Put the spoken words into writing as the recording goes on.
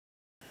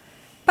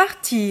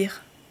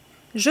Partir.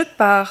 Je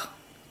pars,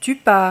 tu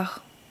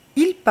pars,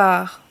 il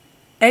part,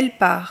 elle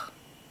part,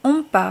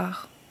 on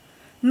part.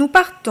 Nous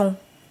partons,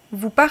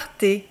 vous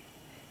partez,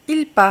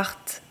 ils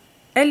partent,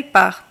 elles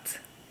partent.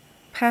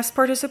 Past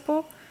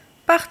participle,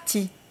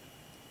 parti.